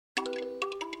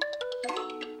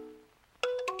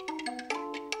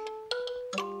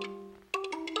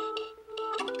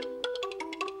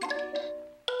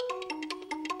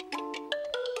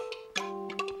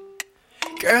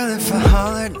Girl, if I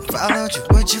hollered and followed you,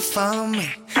 would you follow me?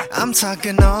 I'm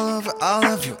talking all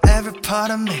of you, every part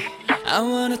of me. I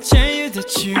wanna tell you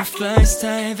that you're the flyest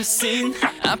I ever seen.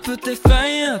 I put the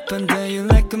fire up under you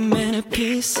like a minute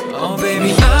piece. Oh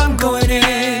baby, I'm going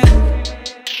in.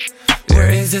 Where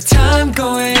is the time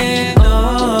going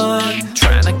on?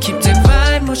 Trying to keep the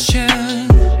vibe motion.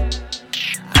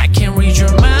 I can't read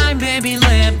your mind, baby,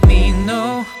 let me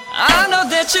know. I know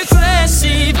that you're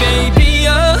classy, baby,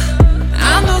 oh.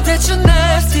 I know that you're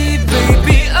nasty,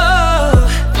 baby, oh.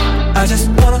 I just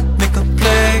wanna make a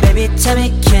play. Baby, tell me,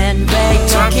 can we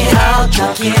talk it out,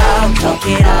 talk it out, talk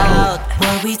it out?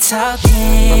 What we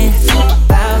talking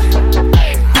about?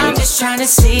 I'm just trying to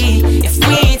see if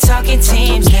we ain't talking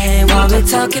teams, then what we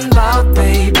talking about,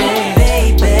 baby,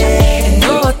 baby. You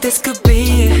know what this could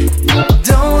be.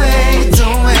 Don't wait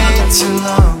too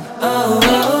long. Oh,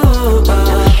 oh,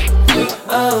 oh,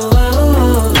 oh,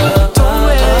 oh, oh.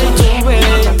 Don't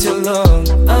wait too long.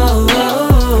 Oh,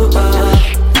 oh, oh,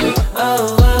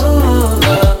 oh,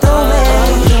 oh.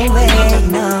 Don't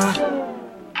wait, no.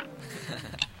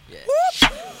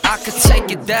 I could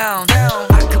take it down,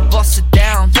 I could bust it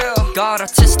down. Got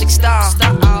artistic style,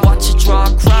 watch it draw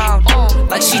a crowd.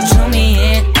 Like she drew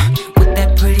me in with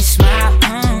that pretty smile.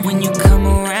 When you come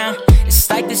around, it's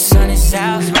like the sun is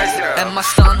out. And my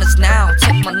son is now,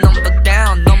 take my number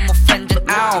down. No more friend and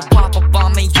out, pop up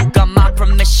on me, you got my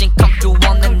permission, come through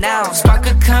on the now. Spark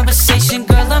a conversation,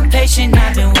 girl, I'm patient,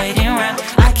 I've been waiting around.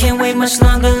 I can't wait much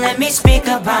longer, let me speak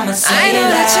up, I'ma say I it know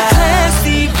loud. that you're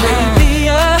classy, baby,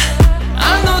 oh.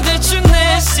 I know that you're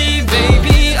nasty,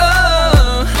 baby,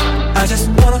 oh. I just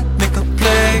wanna make a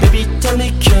play. Baby, tell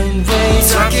me, can we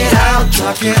Talk it out,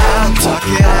 talk it out, talk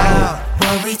it out.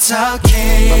 What we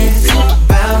talking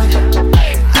about?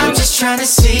 I'm just trying to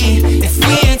see if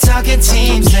we ain't talking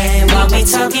teams, then what we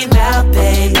talking about,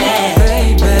 baby,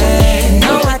 baby. You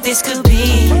know what this could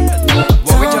be.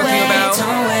 What we talking about?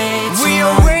 Don't wait, We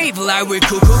a rave like we're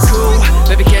cool, cool, cool.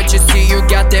 Baby, can't you see you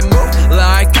got that move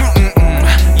like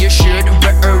you should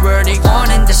already on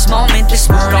in this moment, this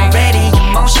morning. Already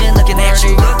in motion, looking at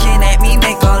you, looking at me,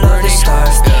 make all of the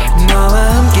stars. 너와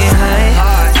함께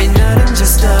high, 빛나는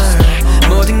just start.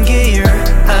 모든 게 your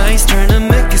eyes trying to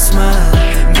make you smile.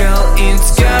 Girl,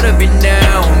 it's gotta be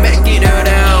now, make it out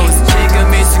now.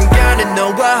 지금 이 순간에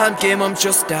너와 함께 멈춰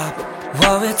stop.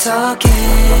 What we talking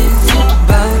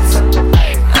about?